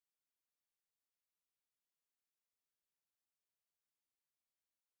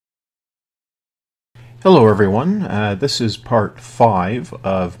Hello everyone, this is part 5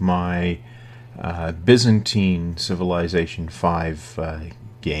 of my Byzantine Civilization 5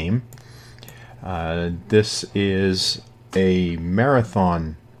 game. This is a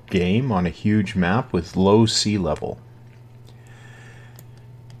marathon game on a huge map with low sea level.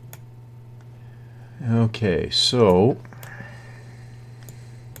 Okay, so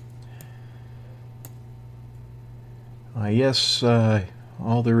I guess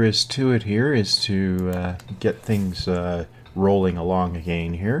all there is to it here is to get things rolling along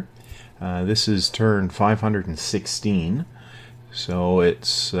again here. This is turn 516, so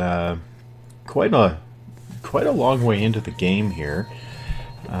it's quite a long way into the game here.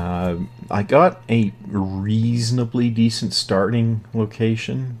 I got a reasonably decent starting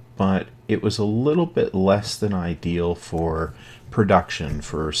location, but it was a little bit less than ideal for production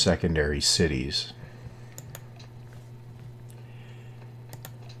for secondary cities.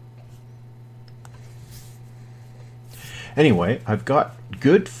 Anyway, I've got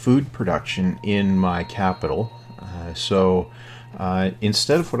good food production in my capital, so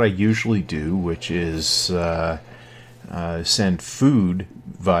instead of what I usually do, which is send food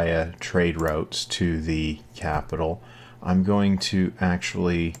via trade routes to the capital, I'm going to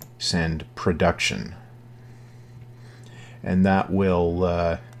actually send production. And that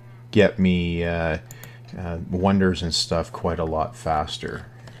will get me wonders and stuff quite a lot faster.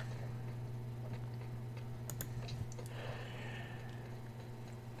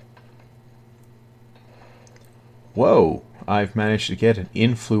 Whoa, I've managed to get an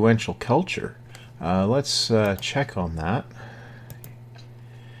influential culture. Let's check on that.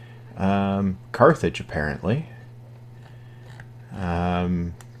 Carthage, apparently.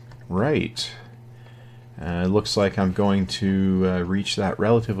 Right. Looks like I'm going to reach that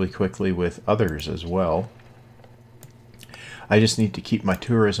relatively quickly with others as well. I just need to keep my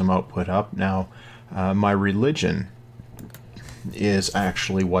tourism output up. Now, my religion is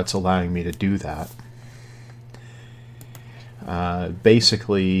actually what's allowing me to do that.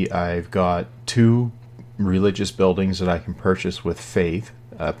 Basically, I've got 2 religious buildings that I can purchase with faith,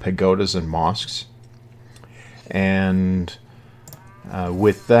 pagodas and mosques. And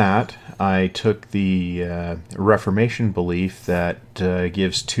with that, I took the Reformation belief that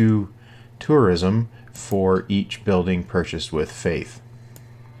gives 2 tourism for each building purchased with faith.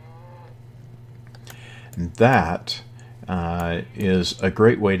 And that is a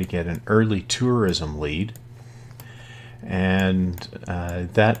great way to get an early tourism lead. And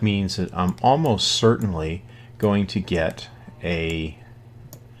that means that I'm almost certainly going to get a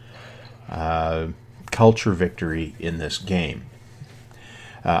culture victory in this game,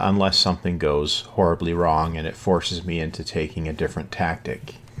 unless something goes horribly wrong and it forces me into taking a different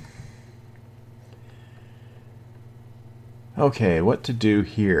tactic. Okay, what to do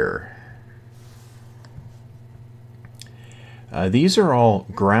here? These are all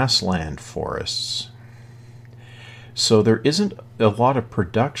grassland forests. So there isn't a lot of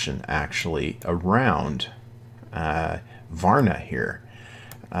production actually around Varna here.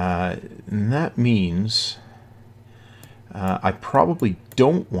 And that means I probably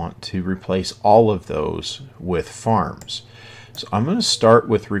don't want to replace all of those with farms. So I'm going to start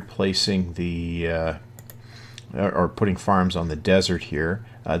with replacing the, or putting farms on the desert here.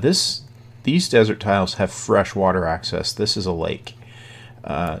 These desert tiles have fresh water access. This is a lake.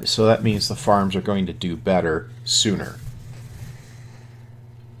 So that means the farms are going to do better sooner.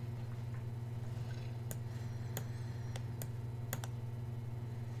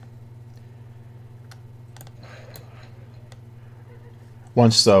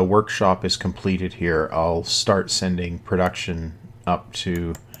 Once the workshop is completed here, I'll start sending production up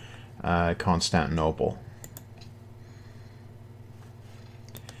to Constantinople.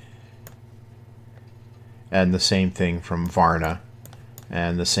 And the same thing from Varna.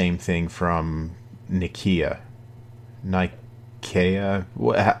 And the same thing from Nicaea. I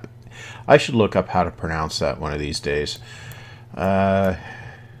should look up how to pronounce that one of these days. I'm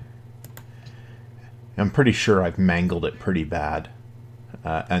pretty sure I've mangled it pretty bad.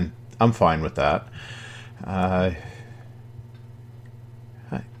 And I'm fine with that.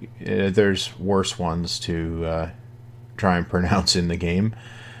 There's worse ones to try and pronounce in the game.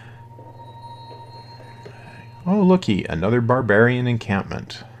 Oh, looky, another barbarian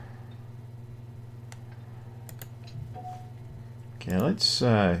encampment. Okay, let's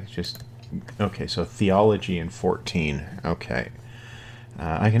just... Okay, so theology in 14. Okay.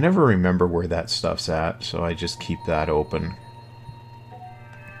 I can never remember where that stuff's at, so I just keep that open.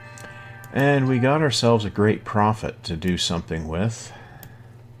 And we got ourselves a great prophet to do something with.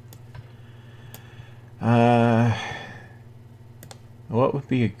 What would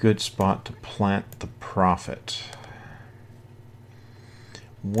be a good spot to plant the prophet?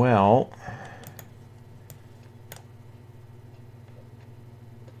 Well,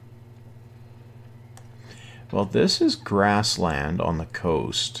 this is grassland on the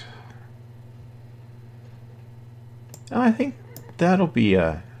coast. And I think that'll be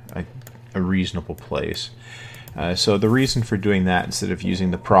a reasonable place. So the reason for doing that, instead of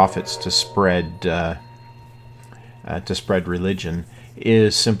using the prophets to spread religion,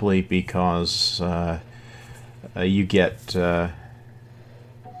 is simply because you get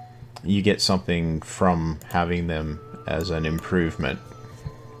something from having them as an improvement.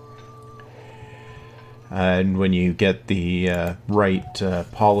 And when you get the right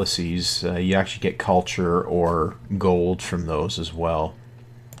policies, you actually get culture or gold from those as well.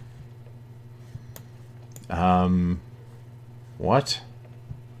 What?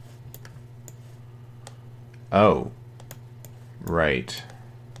 Oh. Right.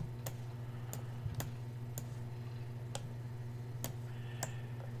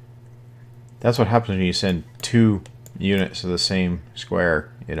 That's what happens when you send 2 units to the same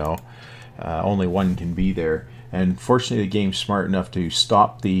square, you know. Only one can be there. And fortunately the game's smart enough to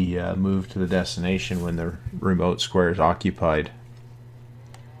stop the move to the destination when the remote square is occupied.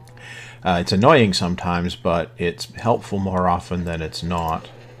 It's annoying sometimes, but it's helpful more often than it's not.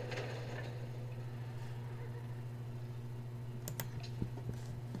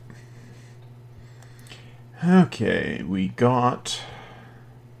 Okay, we got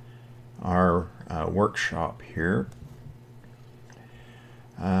our workshop here.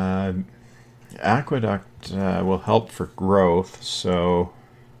 Aqueduct will help for growth, so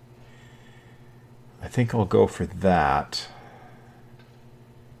I think I'll go for that.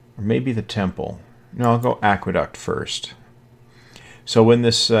 Or maybe the temple. No, I'll go aqueduct first. So when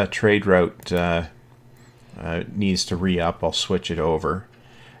this trade route needs to re-up, I'll switch it over.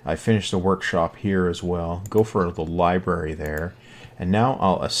 I finished the workshop here as well. Go for the library there. And now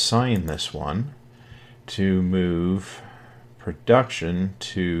I'll assign this one to move production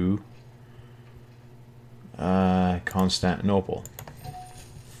to Constantinople.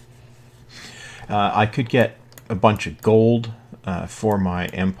 I could get a bunch of gold for my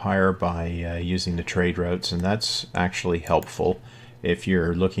empire by using the trade routes, and that's actually helpful if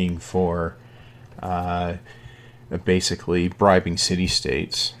you're looking for basically bribing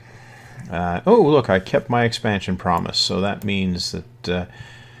city-states. Oh, look, I kept my expansion promise, so that means that,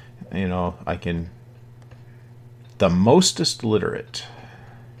 you know, I can... The mostest literate.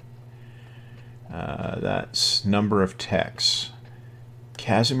 That's number of techs.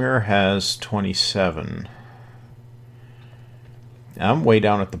 Casimir has 27. I'm way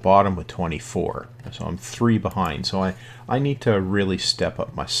down at the bottom with 24, so I'm 3 behind. So I need to really step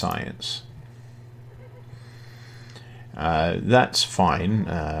up my science. That's fine.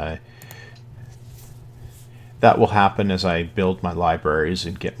 That will happen as I build my libraries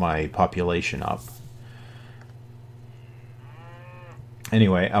and get my population up.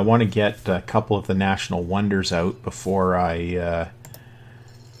 Anyway, I want to get a couple of the national wonders out before I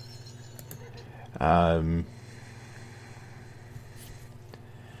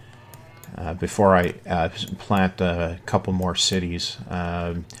plant a couple more cities.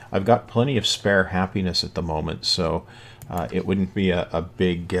 I've got plenty of spare happiness at the moment, so it wouldn't be a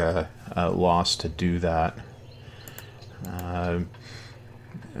big loss to do that.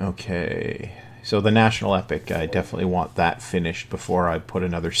 Okay, so the national epic, I definitely want that finished before I put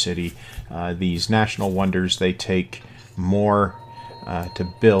another city. These national wonders, they take more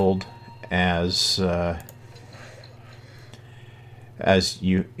to build as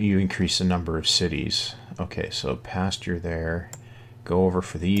you increase the number of cities. Okay, so pasture there. Go over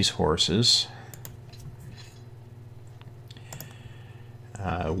for these horses.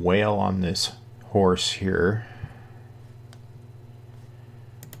 Whale on this horse here.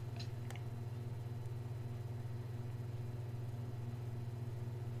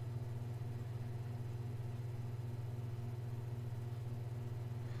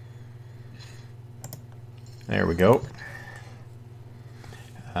 There we go.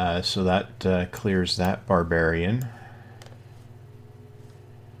 So that clears that barbarian,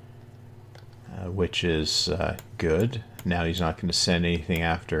 which is good. Now he's not going to send anything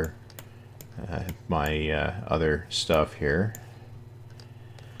after my other stuff here.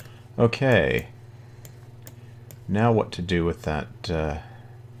 Okay. Now what to do with that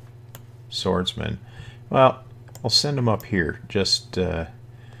swordsman? Well, I'll send him up here just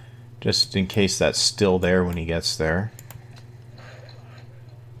in case that's still there when he gets there.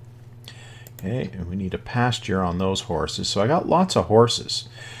 Okay, and we need a pasture on those horses. So I got lots of horses.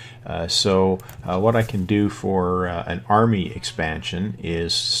 So what I can do for an army expansion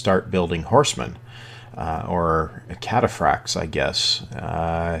is start building horsemen, or cataphracts, I guess.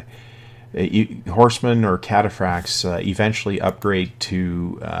 Horsemen or cataphracts eventually upgrade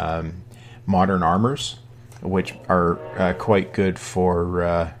to modern armors, which are quite good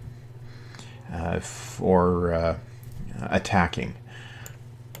for attacking.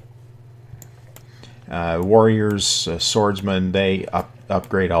 Warriors, swordsmen, they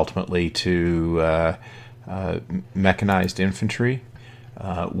upgrade ultimately to mechanized infantry,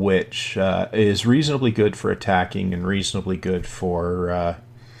 which is reasonably good for attacking and reasonably good for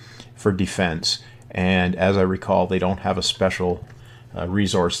defense. And as I recall, they don't have a special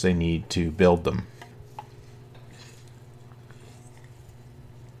resource they need to build them.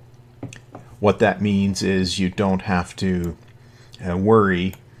 What that means is you don't have to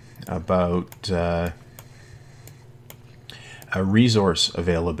worry about a resource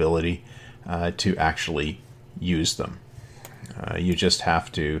availability to actually use them. You just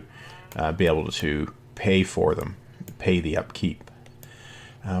have to be able to pay for them, pay the upkeep.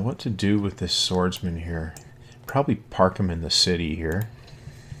 What to do with this swordsman here? Probably park him in the city here.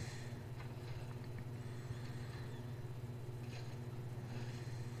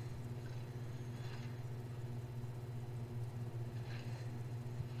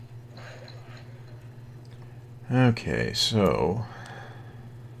 Okay, so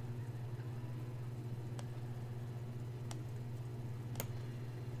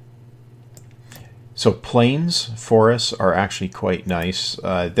plains forests are actually quite nice.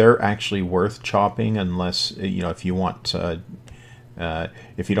 They're actually worth chopping unless, you know, if you want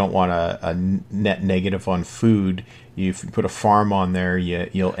if you don't want a net negative on food. If you put a farm on there,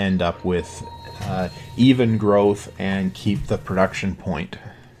 you'll end up with even growth and keep the production point.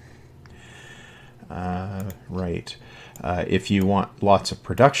 Right. If you want lots of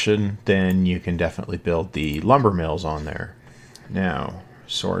production, then you can definitely build the lumber mills on there. Now,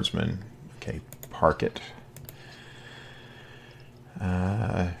 swordsman. Okay, park it.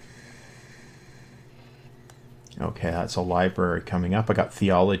 Okay, that's a library coming up. I got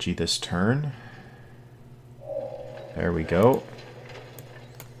theology this turn. There we go.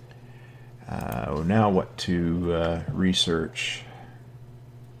 Now what to research?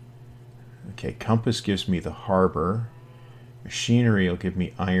 Okay, compass gives me the harbor. Machinery will give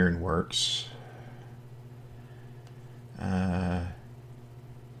me ironworks.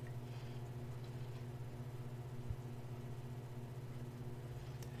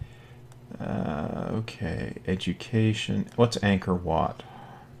 Okay, education. What's Angkor Wat?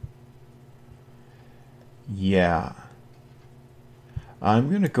 Yeah. I'm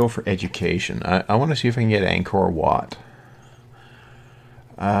going to go for education. I want to see if I can get Angkor Wat.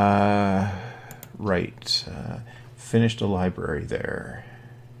 Right. Finished a library there.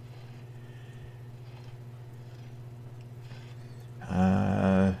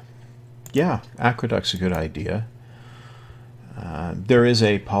 Yeah, aqueduct's a good idea. There is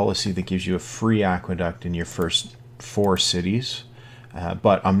a policy that gives you a free aqueduct in your first 4 cities,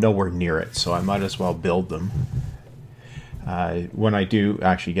 but I'm nowhere near it, so I might as well build them. When I do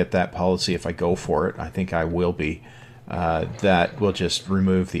actually get that policy, if I go for it, I think I will be, that will just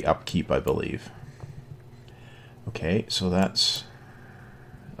remove the upkeep, I believe. Okay, so that's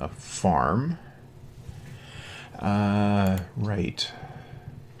a farm. Right.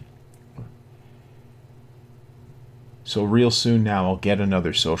 So real soon now I'll get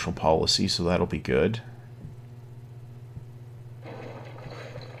another social policy, so that'll be good.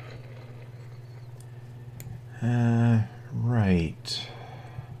 Right.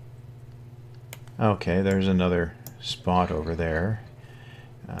 Okay, there's another spot over there.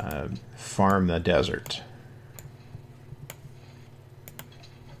 Farm the desert.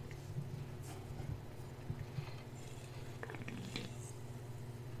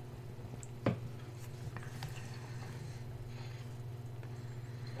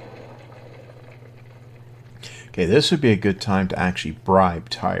 Okay, this would be a good time to actually bribe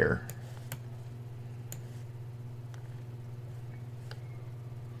Tyre.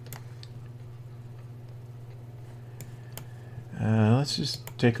 Let's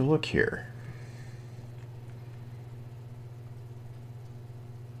just take a look here.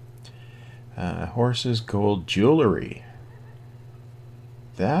 Horses, gold, jewelry.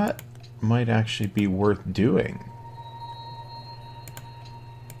 That might actually be worth doing.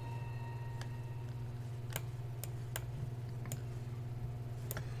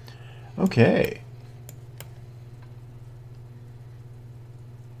 Okay.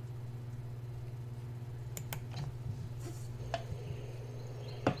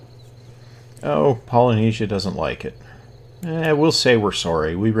 Oh, Polynesia doesn't like it. We'll say we're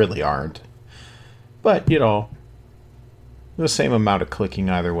sorry. We really aren't. But, you know, the same amount of clicking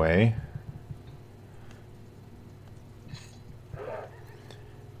either way.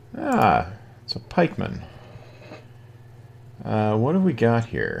 Ah, it's a pikeman. What have we got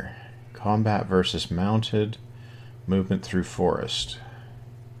here? Combat versus mounted. Movement through forest.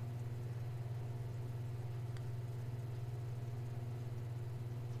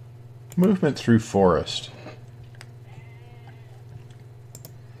 Movement through forest.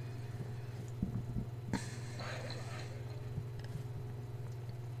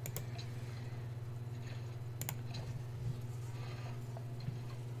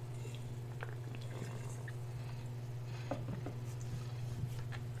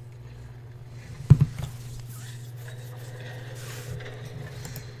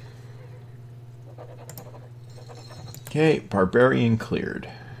 Okay, barbarian cleared.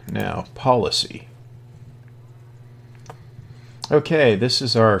 Now, policy. Okay, this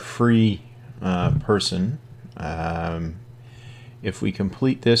is our free person. If we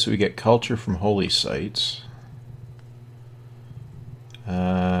complete this, we get culture from holy sites.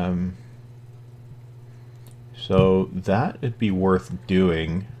 So that would be worth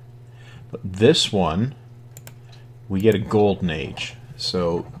doing. But this one, we get a golden age.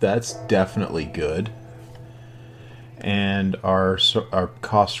 So that's definitely good. And our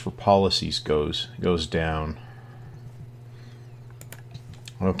cost for policies goes down.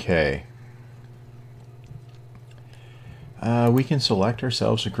 Okay. We can select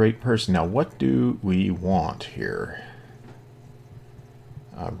ourselves a great person. Now, what do we want here?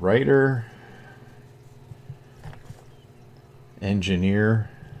 Writer, engineer,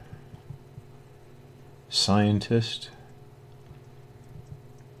 scientist,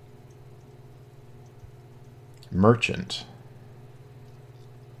 merchant.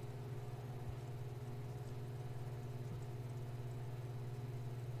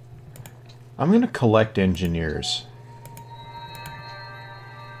 I'm going to collect engineers.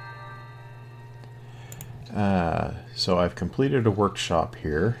 So I've completed a workshop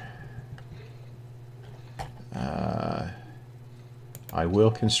here. I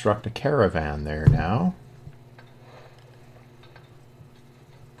will construct a caravan there now.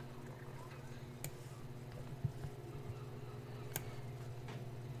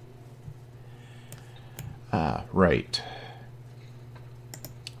 Right.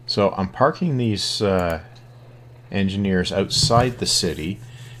 So I'm parking these engineers outside the city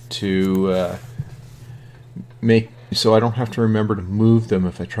to make so I don't have to remember to move them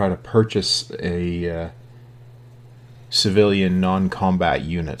if I try to purchase a civilian non-combat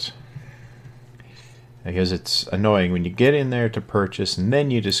unit. Because it's annoying when you get in there to purchase and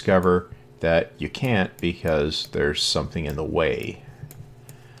then you discover that you can't because there's something in the way.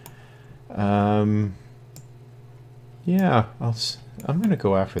 Yeah, I'm going to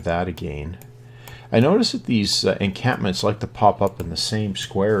go after that again. I notice that these encampments like to pop up in the same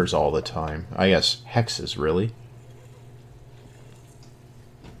squares all the time. I guess hexes, really.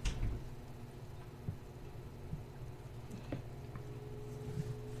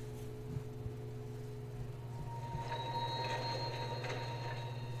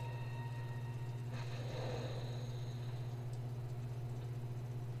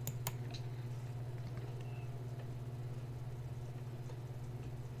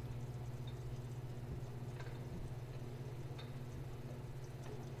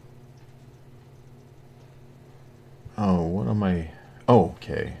 Oh, what am I... Oh,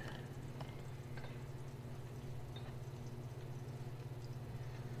 okay.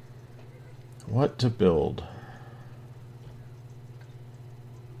 What to build?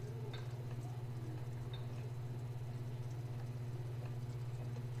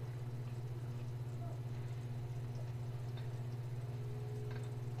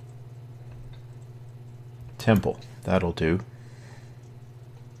 Temple. That'll do.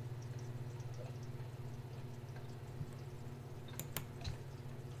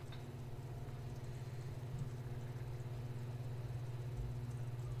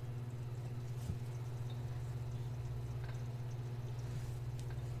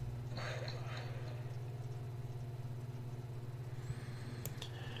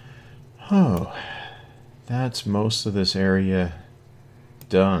 Oh, that's most of this area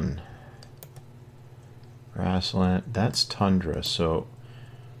done. Grassland, that's tundra, so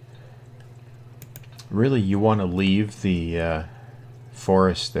really you want to leave the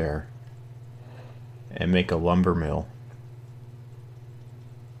forest there and make a lumber mill.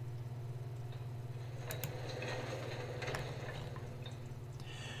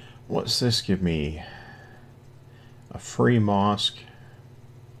 What's this give me? A free mosque.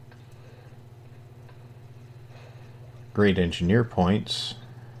 great engineer points.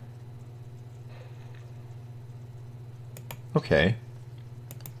 Okay.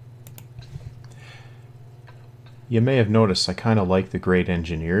 You may have noticed I kind of like the great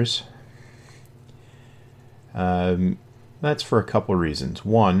engineers. That's for a couple of reasons.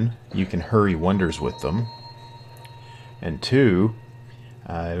 One, you can hurry wonders with them. And two,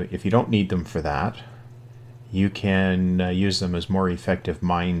 if you don't need them for that, you can use them as more effective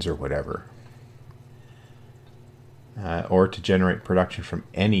mines or whatever. Or to generate production from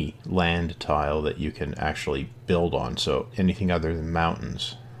any land tile that you can actually build on, so anything other than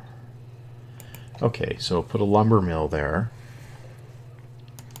mountains. Okay, so put a lumber mill there.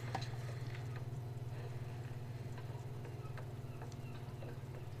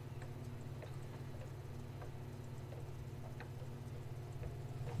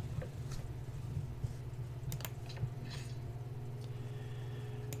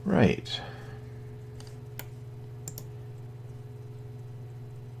 Right.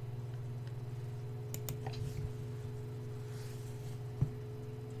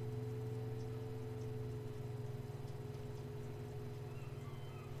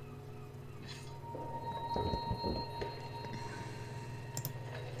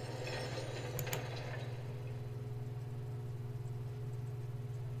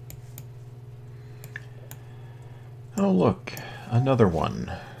 Oh, look, another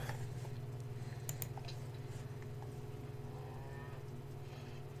one.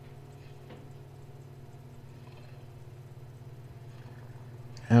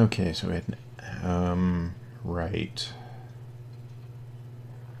 Okay, so we had, right.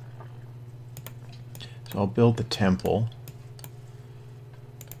 So I'll build the temple.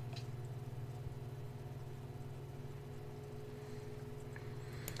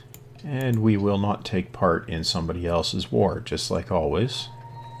 And we will not take part in somebody else's war, just like always.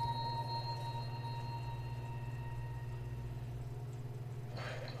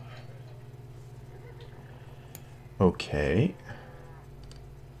 Okay.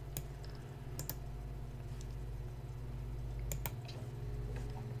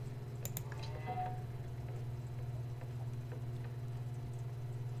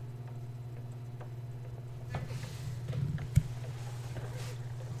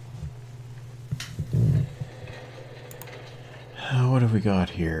 What have we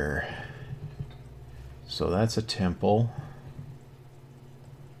got here? So that's a temple.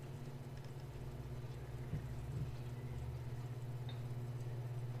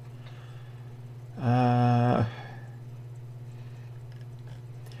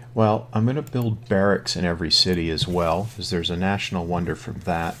 Well, I'm going to build barracks in every city as well, because there's a national wonder from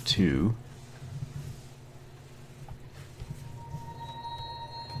that too.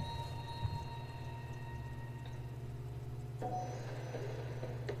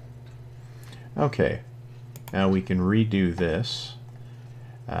 Okay, now we can redo this,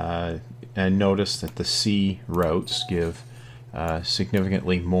 and notice that the sea routes give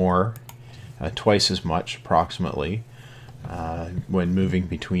significantly more, twice as much approximately, when moving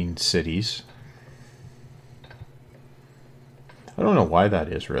between cities. I don't know why that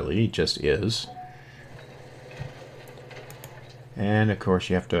is really, it just is. And of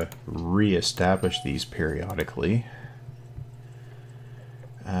course you have to re-establish these periodically.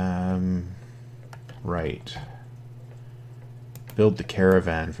 Right. Build the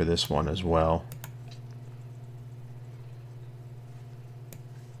caravan for this one as well.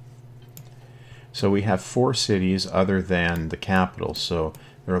 So we have 4 cities other than the capital, so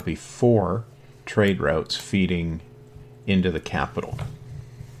there will be 4 trade routes feeding into the capital.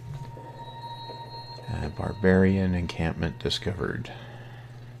 Barbarian encampment discovered.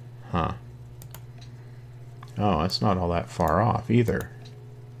 Huh. Oh, that's not all that far off either.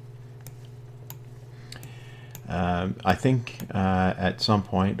 I think at some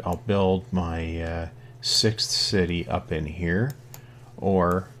point I'll build my 6th city up in here,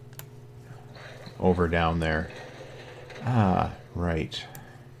 or over down there. Ah, right.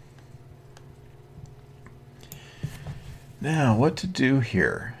 Now, what to do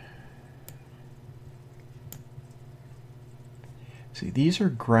here? See, these are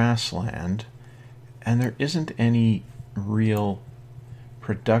grassland, and there isn't any real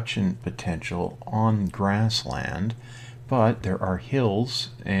production potential on grassland, but there are hills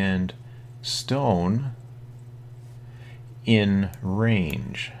and stone in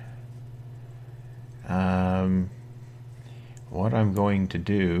range. What I'm going to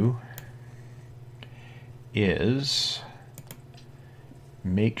do is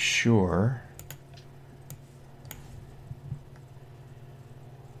make sure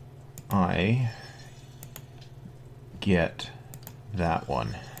I get that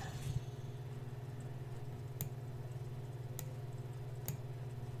one.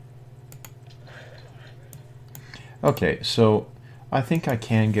 Okay, so I think I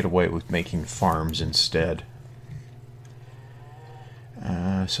can get away with making farms instead.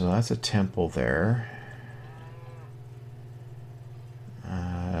 So that's a temple there.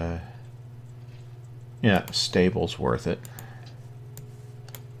 Yeah, stable's worth it.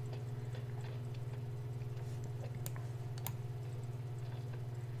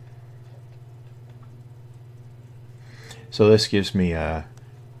 So this gives me a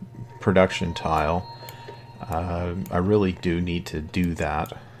production tile. I really do need to do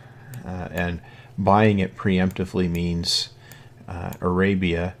that. And buying it preemptively means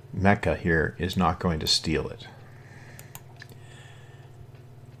Arabia, Mecca here, is not going to steal it.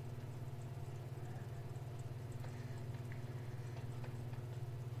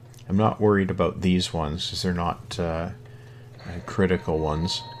 I'm not worried about these ones because they're not critical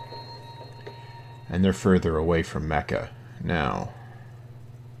ones. And they're further away from Mecca now.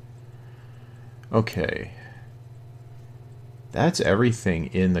 Okay. That's everything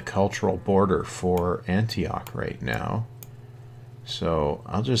in the cultural border for Antioch right now. So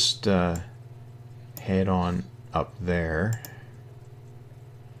I'll just head on up there.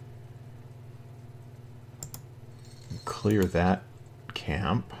 Clear that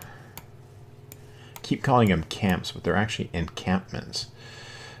camp. Keep calling them camps, but they're actually encampments.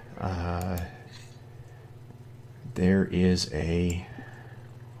 There is a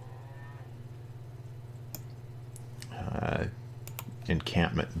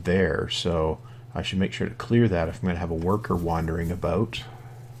encampment there, so I should make sure to clear that if I'm going to have a worker wandering about.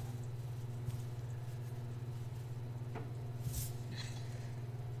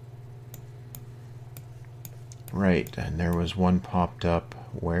 Right, and there was one popped up.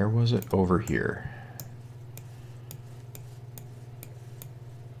 Where was it? Over here.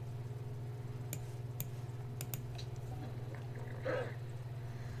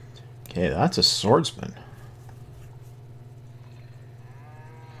 Okay, that's a swordsman.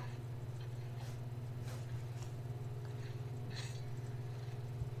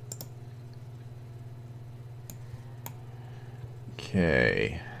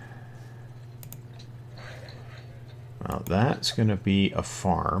 Okay. Well, that's going to be a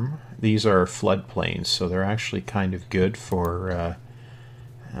farm. These are floodplains, so they're actually kind of good for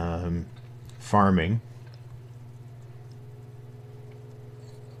farming.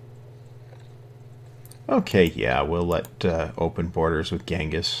 Okay, yeah, we'll let open borders with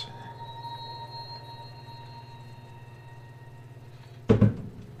Genghis.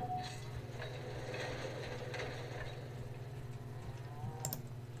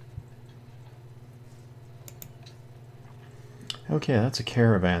 Okay, that's a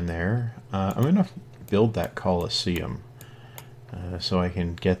caravan there. I'm going to build that Colosseum so I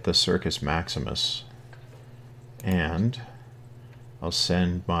can get the Circus Maximus. And I'll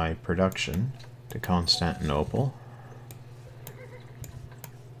send my production to Constantinople.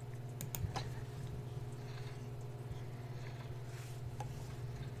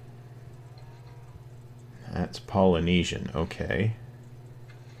 That's Polynesian, okay.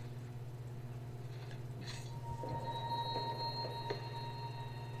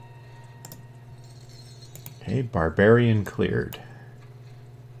 Okay, barbarian cleared.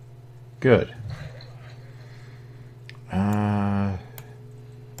 Good.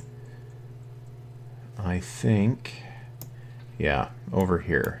 I think, yeah, over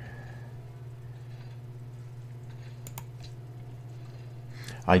here.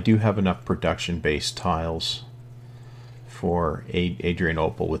 I do have enough production-based tiles for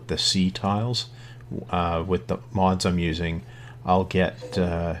Adrianople with the C tiles. With the mods I'm using, I'll get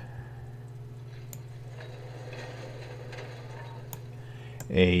a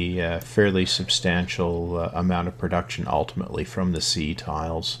fairly substantial amount of production ultimately from the C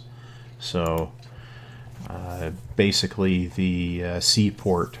tiles. So basically the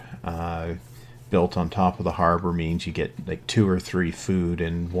seaport built on top of the harbor means you get like 2 or 3 food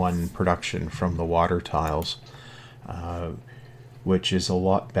and 1 production from the water tiles, which is a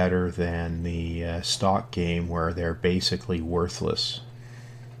lot better than the stock game where they're basically worthless.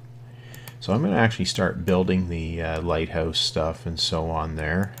 So I'm going to actually start building the lighthouse stuff and so on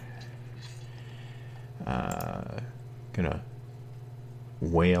there. Gonna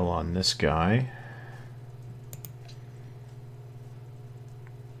whale on this guy.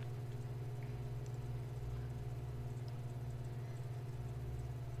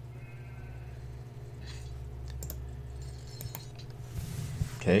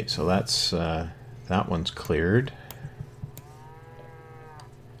 Okay, so that's that one's cleared.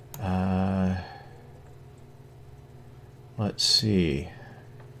 Let's see.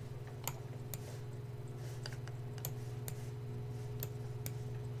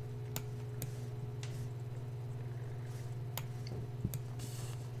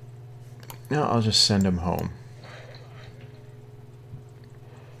 No, I'll just send him home.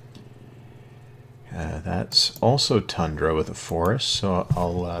 That's also tundra with a forest, so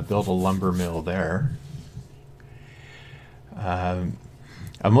I'll build a lumber mill there. I'm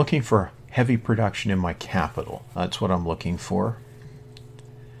looking for heavy production in my capital. That's what I'm looking for.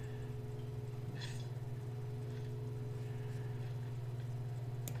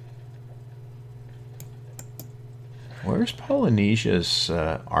 Where's Polynesia's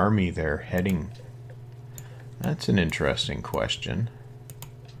army there heading? That's an interesting question.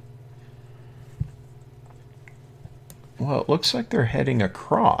 Well, it looks like they're heading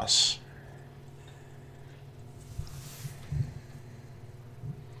across.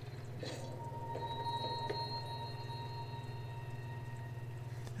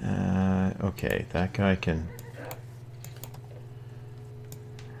 Okay, that guy can...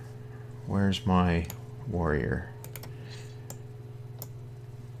 Where's my warrior?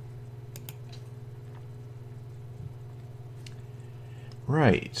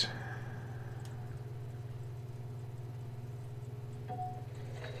 Right.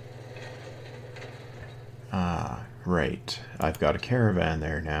 Right. I've got a caravan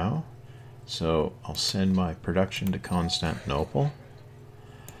there now. So I'll send my production to Constantinople.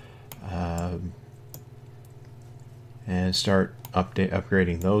 And start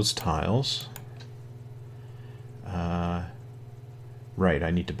upgrading those tiles. Right,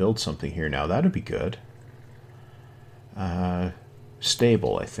 I need to build something here now. That'd be good.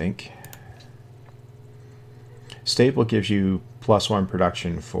 Stable, I think. Stable gives you +1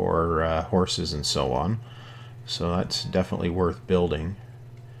 production for horses and so on. So that's definitely worth building.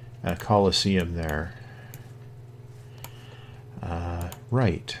 A Colosseum there.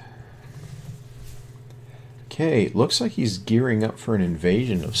 Right. Okay, looks like he's gearing up for an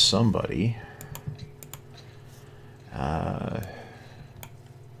invasion of somebody.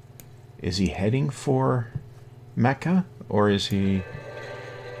 Is he heading for Mecca? Or is he...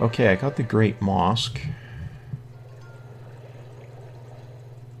 Okay, I got the Great Mosque.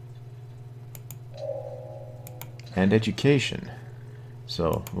 And education.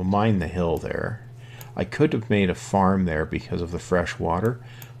 So we'll mine the hill there. I could have made a farm there because of the fresh water,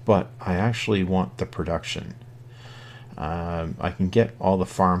 but I actually want the production. I can get all the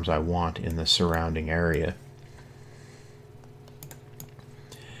farms I want in the surrounding area.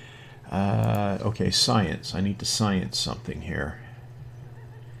 Okay, science. I need to science something here.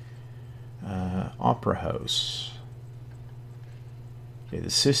 Opera House. Okay, the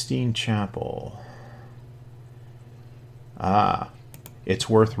Sistine Chapel. It's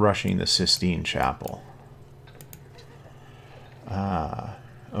worth rushing the Sistine Chapel.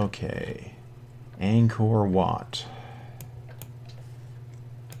 Okay. Angkor Wat.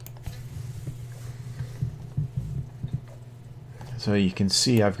 So you can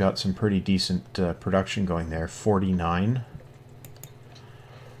see I've got some pretty decent production going there. 49.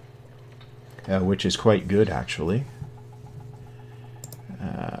 Which is quite good, actually.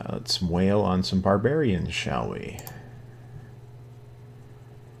 Let's wail on some barbarians, shall we?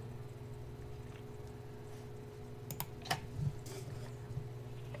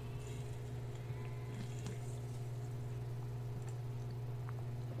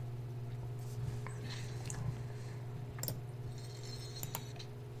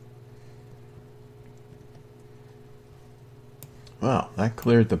 Well, that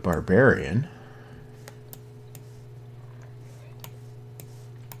cleared the barbarian.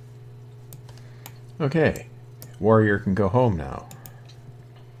 Okay, warrior can go home now.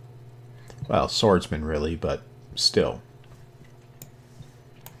 Well, swordsman really, but still.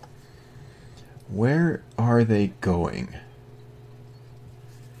 Where are they going?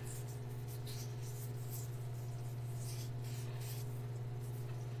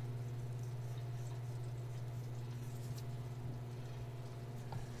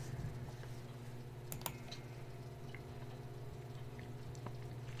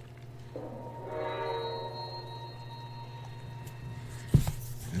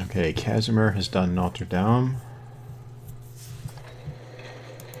 Okay, Casimir has done Notre Dame.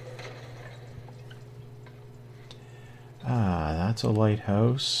 That's a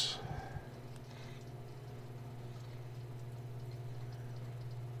lighthouse.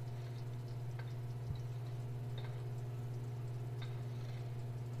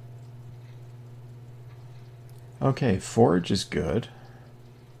 Okay, forage is good.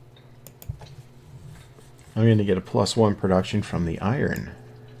 I'm going to get a +1 production from the iron.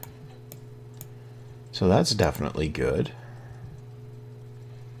 So that's definitely good.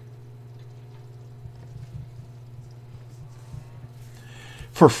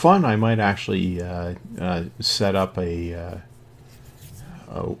 For fun, I might actually set up a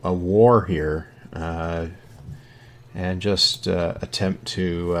a war here and just attempt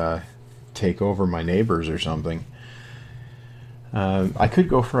to take over my neighbors or something. I could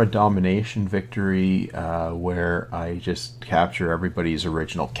go for a domination victory where I just capture everybody's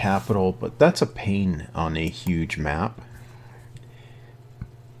original capital, but that's a pain on a huge map.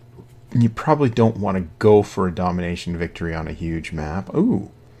 You probably don't want to go for a domination victory on a huge map. Ooh,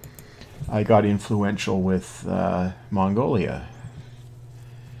 I got influential with Mongolia.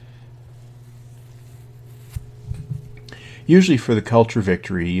 Usually for the culture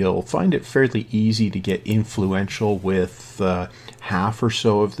victory, you'll find it fairly easy to get influential with half or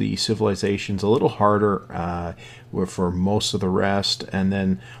so of the civilizations, a little harder for most of the rest, and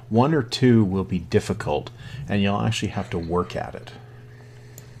then one or two will be difficult, and you'll actually have to work at it.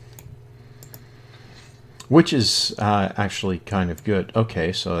 Which is actually kind of good.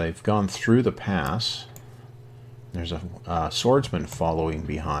 Okay, so they've gone through the pass. There's a swordsman following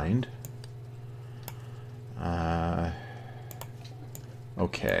behind.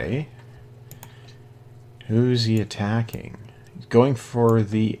 Okay. Who's he attacking? He's going for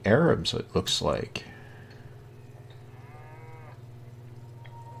the Arabs, it looks like.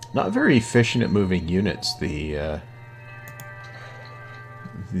 Not very efficient at moving units, the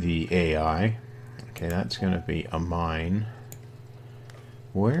AI. Okay, that's going to be a mine.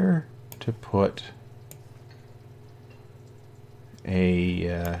 Where to put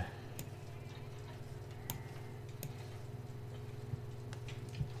a...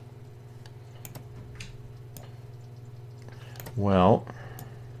 Well,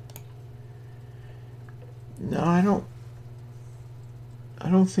 no, I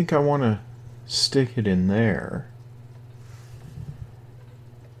don't think I want to stick it in there.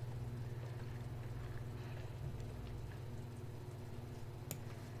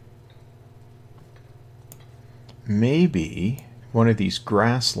 Maybe one of these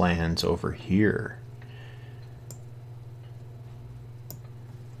grasslands over here.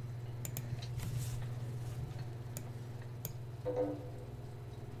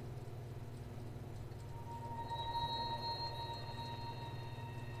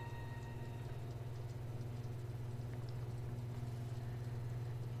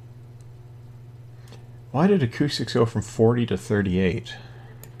 Why did acoustics go from 40 to 38?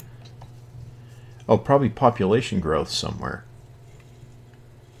 Oh, probably population growth somewhere.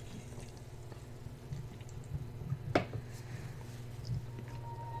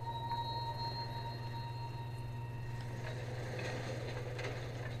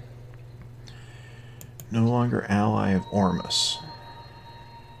 No longer ally of Ormus.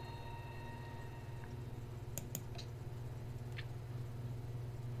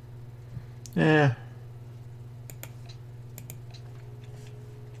 Eh.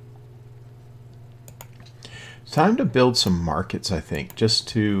 Time to build some markets, I think, just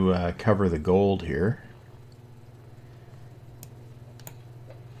to cover the gold here.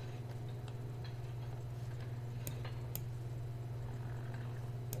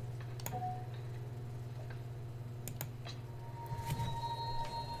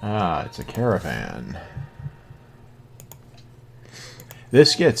 Ah, it's a caravan.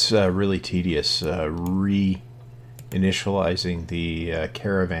 This gets really tedious, re-initializing the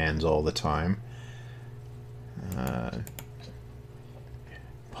caravans all the time.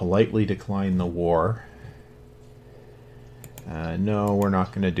 Politely decline the war. No, we're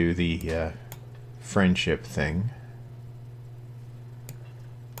not going to do the friendship thing.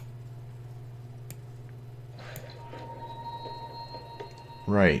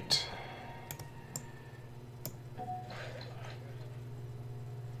 Right.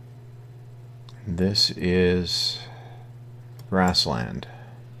 This is grassland.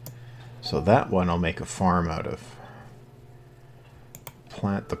 So that one I'll make a farm out of.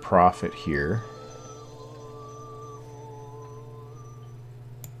 Plant the profit here.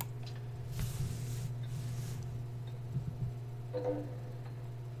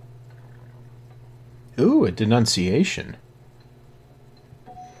 Ooh, a denunciation.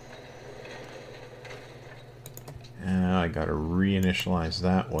 I gotta reinitialize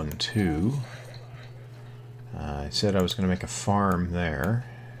that one too. I said I was going to make a farm there.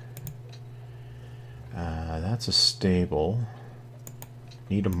 That's a stable.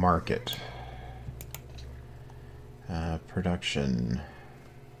 Need a market. Production.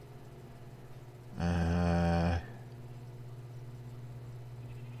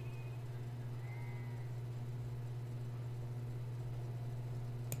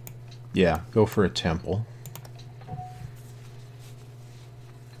 Yeah, go for a temple.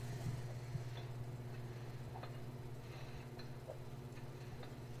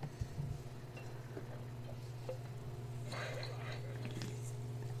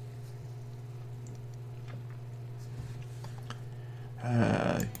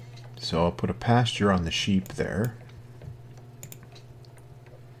 So I'll put a pasture on the sheep there.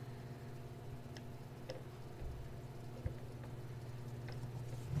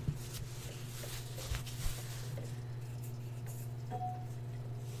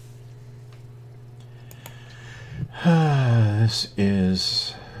 This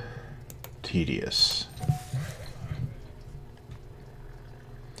is tedious.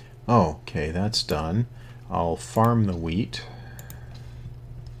 Okay, that's done. I'll farm the wheat.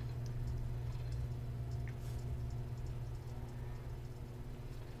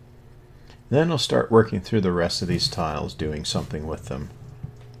 Then I'll start working through the rest of these tiles, doing something with them.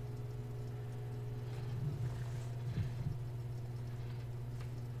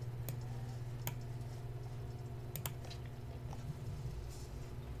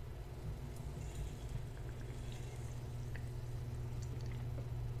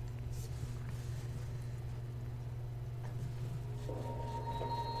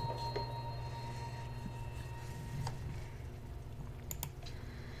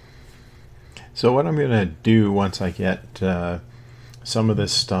 So what I'm going to do once I get some of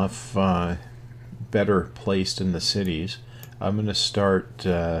this stuff better placed in the cities, I'm going to start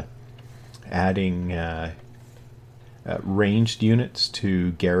adding ranged units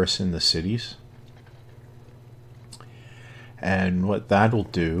to garrison the cities. And what that'll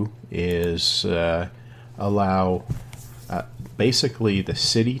do is allow basically the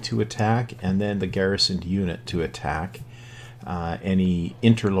city to attack and then the garrisoned unit to attack any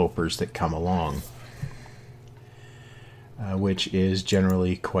interlopers that come along, which is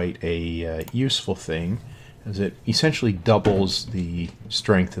generally quite a useful thing, as it essentially doubles the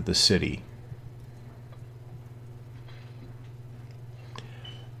strength of the city.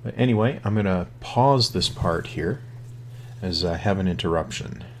 But anyway, I'm going to pause this part here as I have an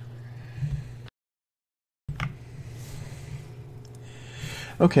interruption.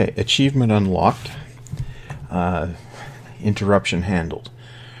 Okay, achievement unlocked. Interruption handled.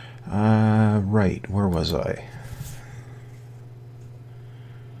 Right, where was I?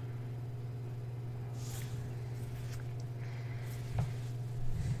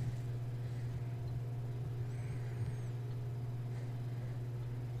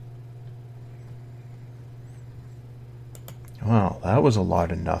 Well, that was a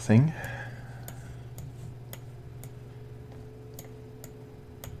lot of nothing.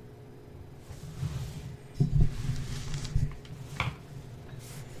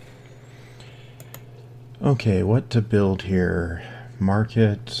 Okay, what to build here?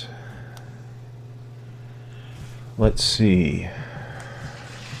 Market. Let's see.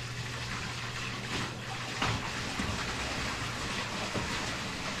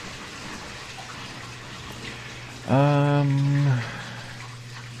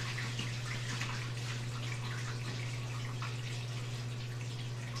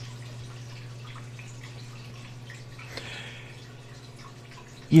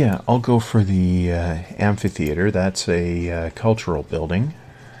 Yeah, I'll go for the amphitheater. That's a cultural building.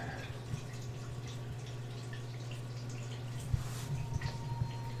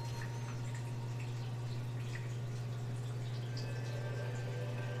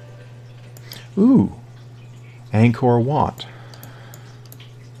 Ooh, Angkor Wat.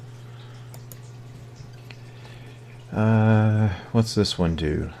 What's this one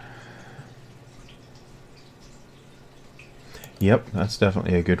do? Yep, that's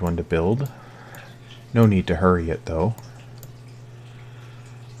definitely a good one to build. No need to hurry it, though.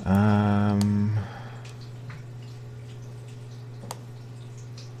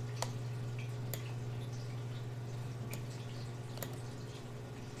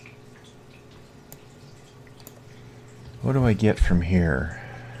 What do I get from here?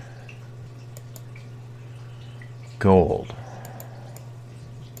 Gold.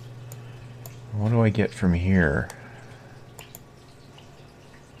 What do I get from here?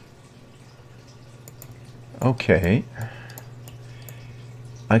 Okay.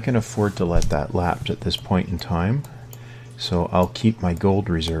 I can afford to let that lapse at this point in time, so I'll keep my gold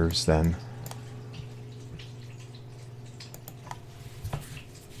reserves then.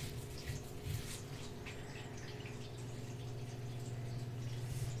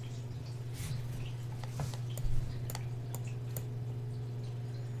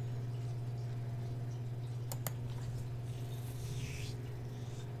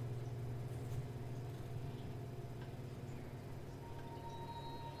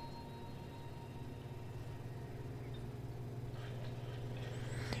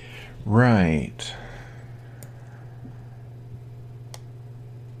 Right.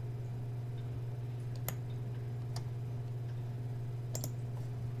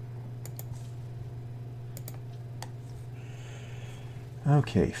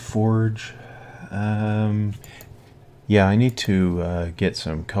 Okay, forge. Yeah, I need to get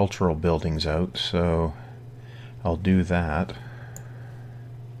some cultural buildings out, so I'll do that.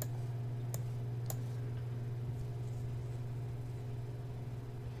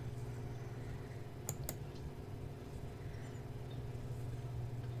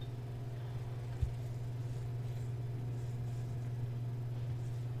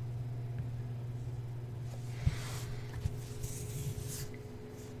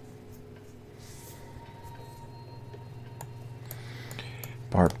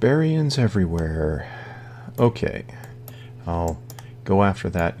 Barbarians everywhere. Okay, I'll go after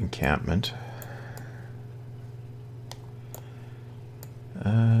that encampment.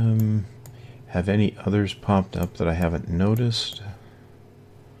 Have any others popped up that I haven't noticed?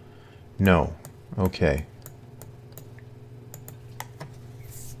 No. Okay.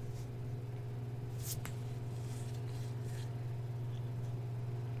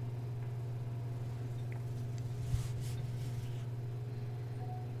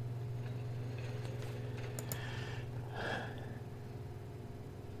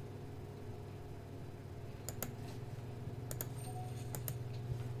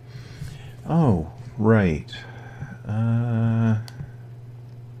 Oh, right.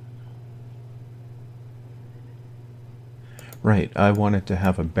 Right, I wanted to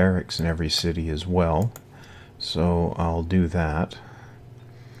have a barracks in every city as well, so I'll do that.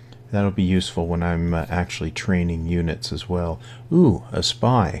 That'll be useful when I'm actually training units as well. Ooh, a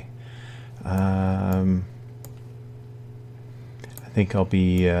spy. I think I'll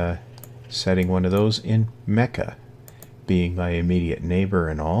be setting one of those in Mecca, being my immediate neighbor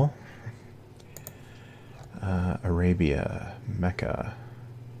and all. Arabia, Mecca.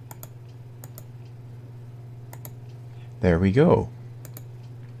 There we go.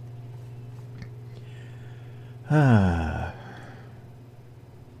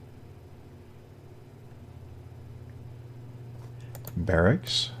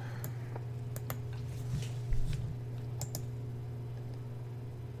 Barracks.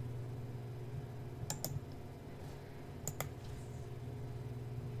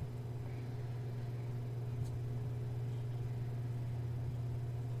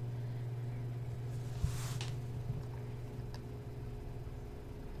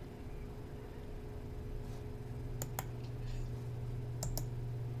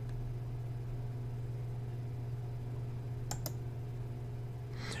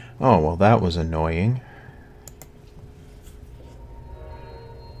 Oh, well, that was annoying.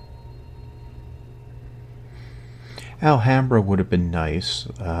 Alhambra would have been nice,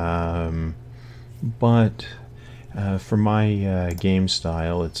 but for my game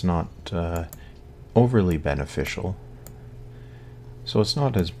style, it's not overly beneficial. So it's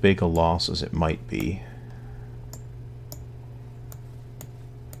not as big a loss as it might be.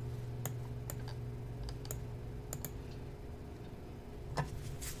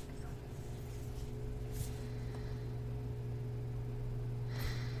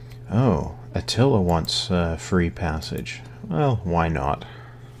 Oh, Attila wants free passage. Well, why not?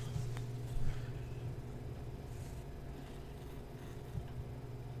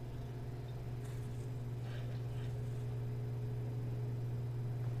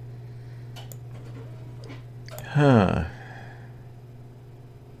 Huh.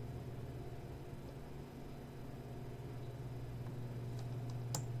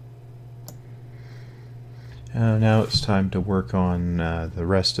 Now it's time to work on the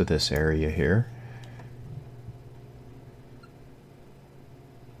rest of this area here.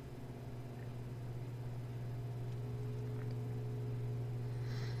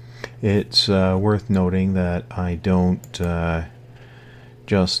 It's worth noting that I don't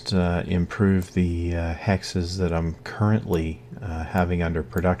just improve the hexes that I'm currently having under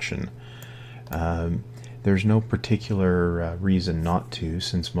production. There's no particular reason not to,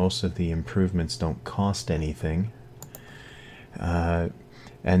 since most of the improvements don't cost anything. And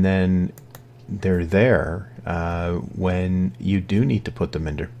then they're there when you do need to put them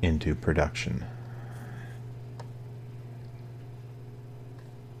into production.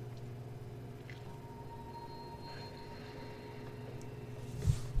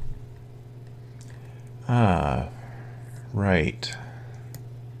 Ah, right.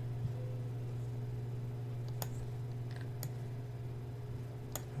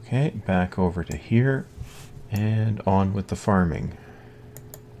 Okay, back over to here and on with the farming.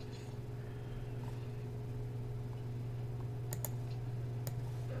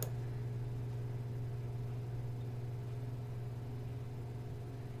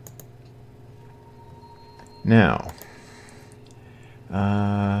 Now,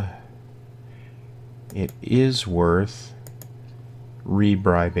 it is worth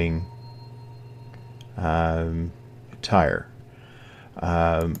rebribing Tyre,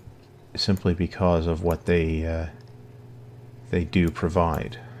 simply because of what they do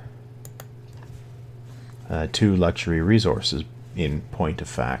provide. Two luxury resources, in point of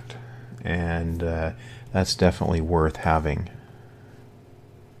fact, and that's definitely worth having.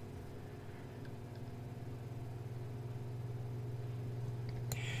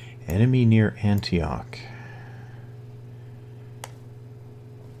 Enemy near Antioch.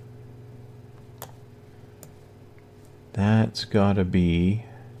 That's gotta be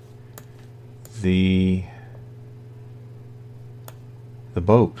the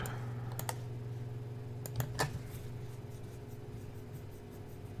boat.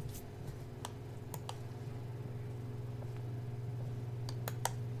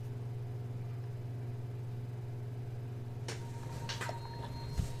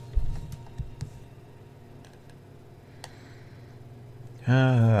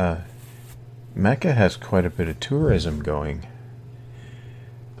 Mecca has quite a bit of tourism going,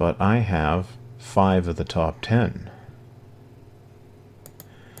 but I have 5 of the top 10.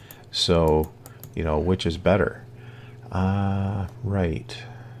 So, you know, which is better? Right.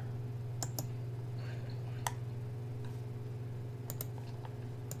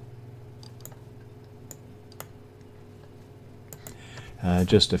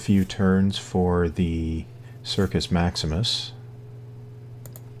 Just a few turns for the Circus Maximus.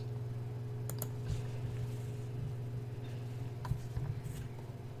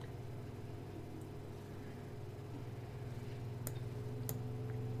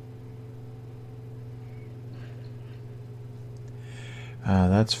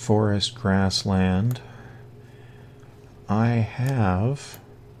 That's forest grassland. I have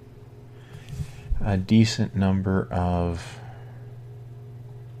a decent number of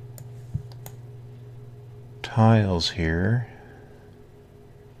tiles here,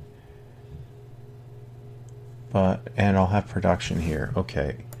 and I'll have production here.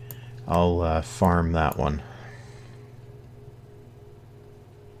 Okay, I'll farm that one.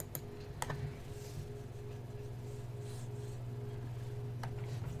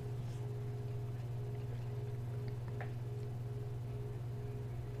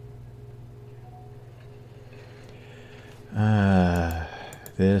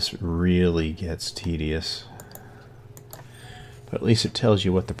 This really gets tedious, but at least it tells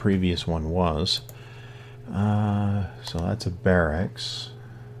you what the previous one was. So that's a barracks.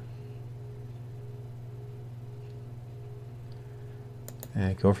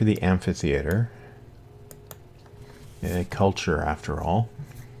 Go for the amphitheater. Culture, after all.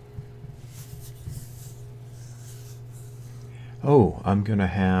 Oh, I'm gonna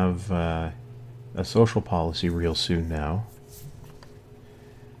have a social policy real soon now.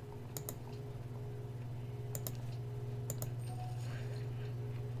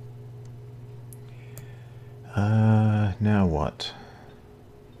 Now what?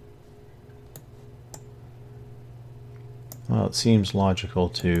 Well, it seems logical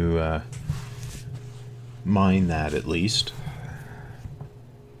to mine that at least.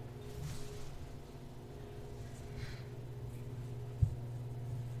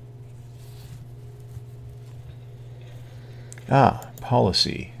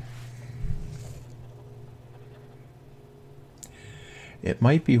 Policy. It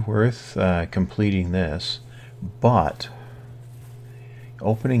might be worth completing this, but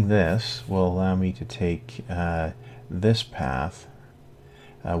opening this will allow me to take this path,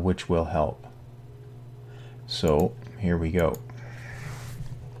 which will help. So here we go.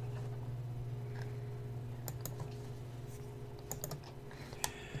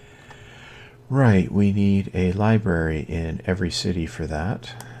 Right, we need a library in every city for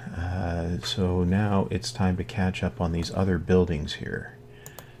that. So now it's time to catch up on these other buildings here.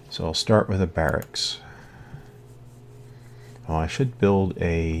 So I'll start with a barracks. Oh, I should build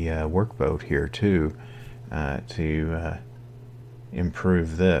a workboat here too, to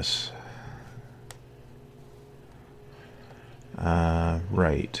improve this.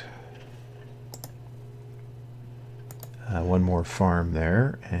 Right. One more farm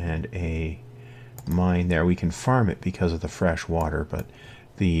there and a mine there. We can farm it because of the fresh water, but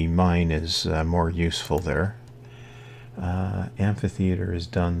the mine is more useful there. Amphitheater is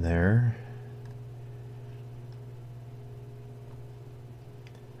done there.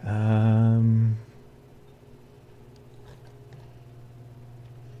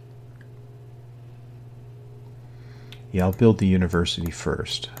 Yeah, I'll build the university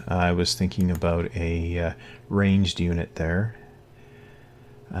first. I was thinking about a ranged unit there.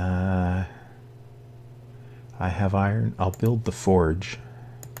 I have iron. I'll build the forge.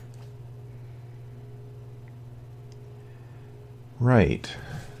 Right.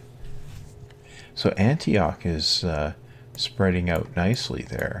 So Antioch is spreading out nicely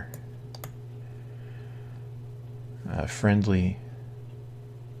there. Friendly.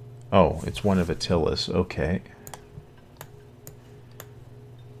 Oh, it's one of Attila's. Okay.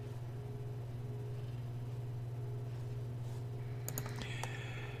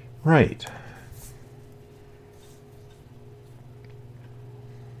 Right.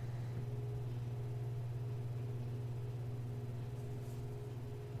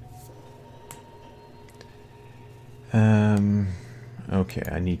 Okay,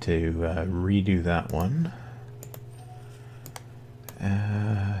 I need to redo that one.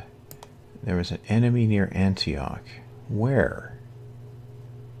 There was an enemy near Antioch. Where?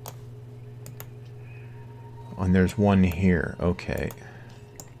 Oh, and there's one here. Okay.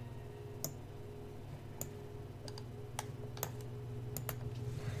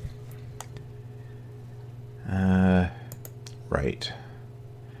 Right.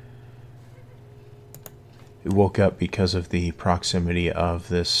 It woke up because of the proximity of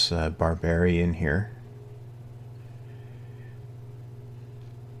this barbarian here.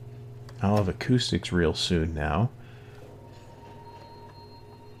 I'll have acoustics real soon now.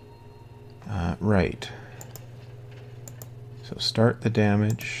 Right. So start the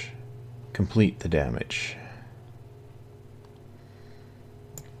damage, complete the damage.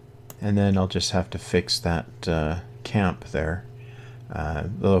 And then I'll just have to fix that camp there.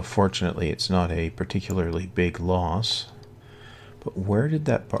 Though fortunately it's not a particularly big loss. But where did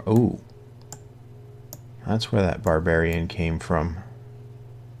that oh, that's where that barbarian came from.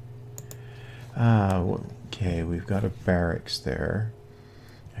 Okay, we've got a barracks there.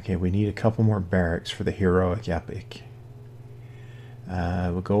 Okay, we need a couple more barracks for the heroic epic.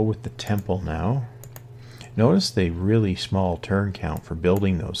 We'll go with the temple now. Notice the really small turn count for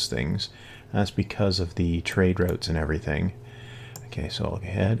building those things. That's because of the trade routes and everything. Okay, so I'll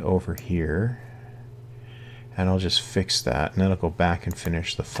head over here and I'll just fix that, and then I'll go back and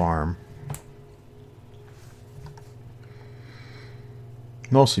finish the farm.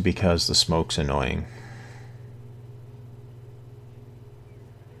 Mostly because the smoke's annoying.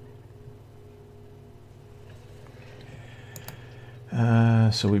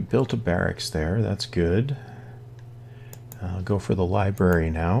 So we built a barracks there, that's good. I'll go for the library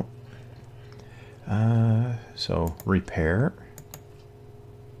now. So repair.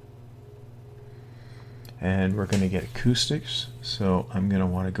 And we're going to get acoustics, so I'm going to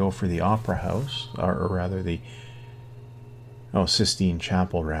want to go for the Opera House, or rather the Sistine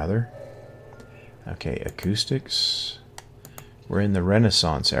Chapel, rather. Okay, acoustics. We're in the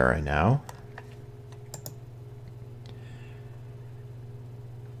Renaissance era now.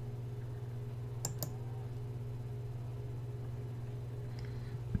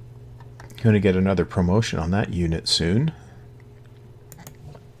 Going to get another promotion on that unit soon.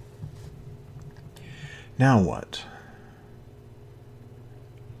 Now what?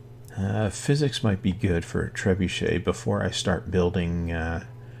 Physics might be good for a trebuchet before I start building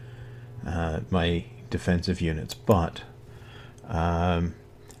my defensive units, but I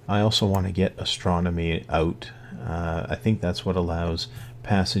also want to get astronomy out. I think that's what allows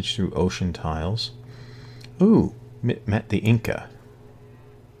passage through ocean tiles. Ooh, met the Inca.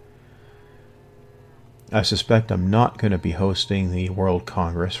 I suspect I'm not going to be hosting the World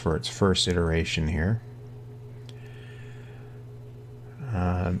Congress for its first iteration here.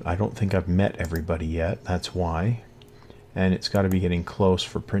 I don't think I've met everybody yet, that's why. And it's got to be getting close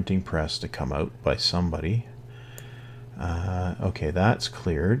for printing press to come out by somebody. Okay, that's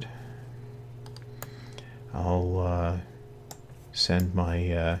cleared. I'll send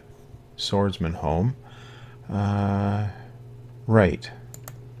my swordsman home. Right.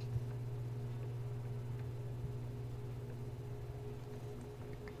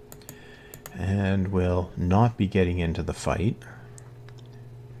 And we'll not be getting into the fight.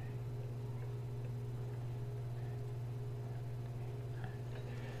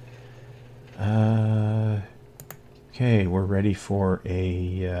 Okay, we're ready for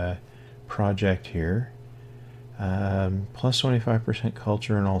a project here. Plus 25%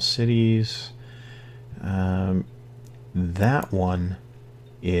 culture in all cities. That one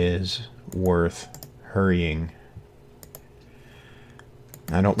is worth hurrying.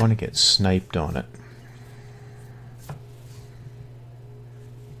 I don't want to get sniped on it.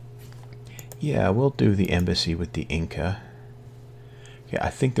 Yeah, we'll do the embassy with the Inca. Okay,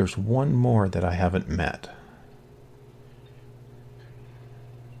 I think there's one more that I haven't met.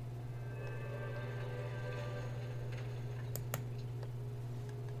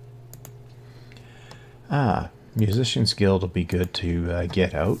 Musician's Guild will be good to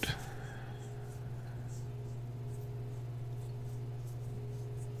get out.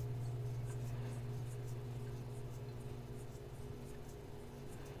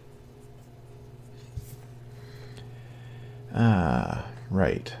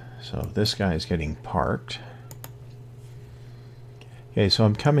 Right. So this guy is getting parked. Okay, so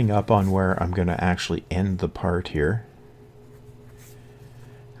I'm coming up on where I'm going to actually end the part here.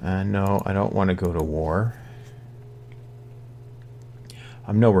 No, I don't want to go to war.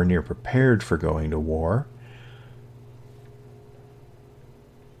 I'm nowhere near prepared for going to war.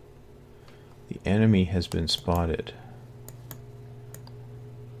 The enemy has been spotted.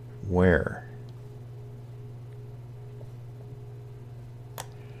 Where?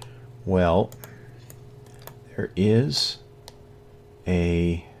 Well, there is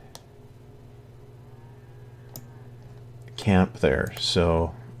a camp there,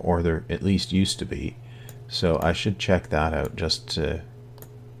 so, or there at least used to be, so I should check that out just to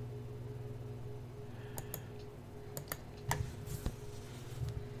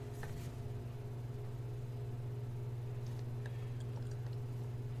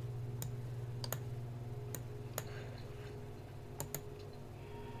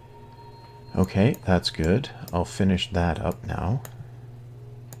okay, that's good. I'll finish that up now.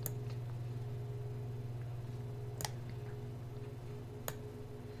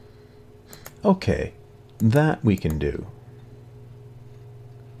 Okay, that we can do.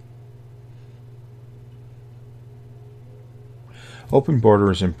 Open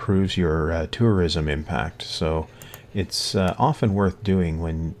borders improves your tourism impact, so it's often worth doing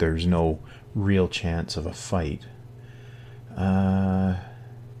when there's no real chance of a fight.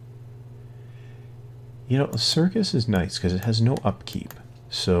 You know, a circus is nice because it has no upkeep.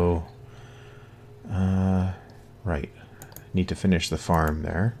 So, right. Need to finish the farm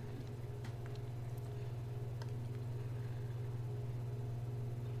there.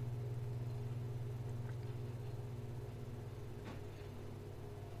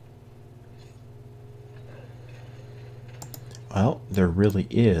 Well, there really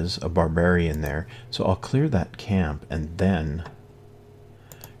is a barbarian there, so I'll clear that camp and then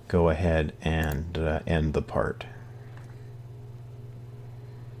go ahead and end the part.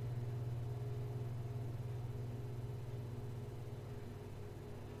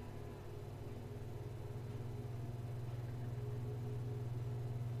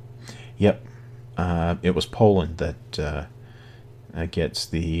 Yep, it was Poland that gets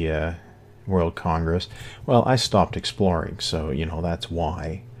the World Congress. Well, I stopped exploring, so, you know, that's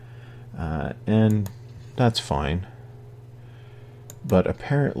why. And that's fine. But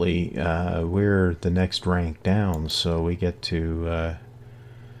apparently, we're the next rank down, so we get to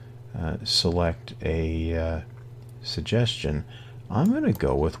select a suggestion. I'm going to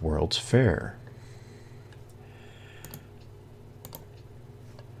go with World's Fair.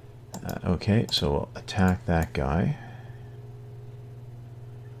 Okay, so we'll attack that guy.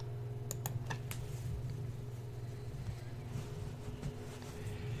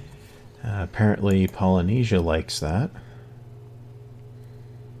 Apparently Polynesia likes that.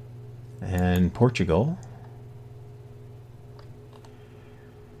 And Portugal.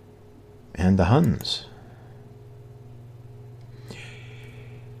 And the Huns.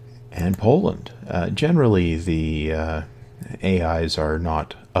 And Poland. Generally the AIs are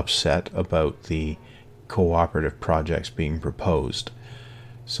not upset about the cooperative projects being proposed.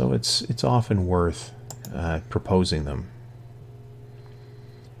 So it's often worth proposing them.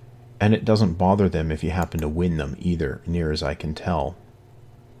 And it doesn't bother them if you happen to win them either, near as I can tell.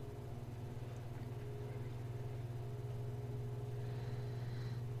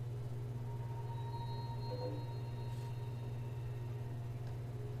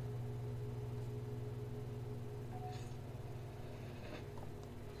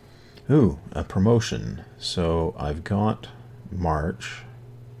 Ooh, a promotion. So I've got March.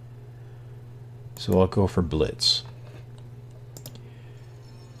 So I'll go for Blitz.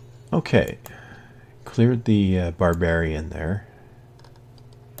 Okay, cleared the barbarian there.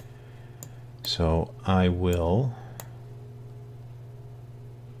 So I will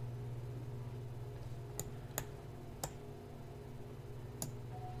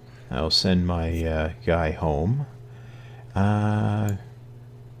I'll send my guy home.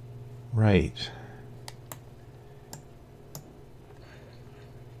 Right.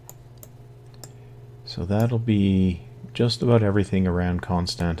 So that'll be just about everything around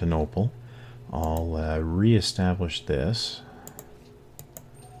Constantinople. I'll re-establish this.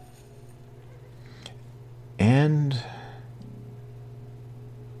 And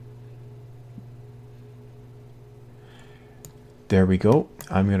there we go.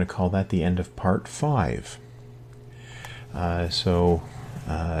 I'm going to call that the end of part 5. I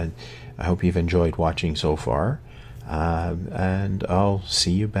hope you've enjoyed watching so far. And I'll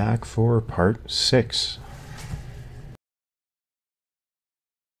see you back for part 6.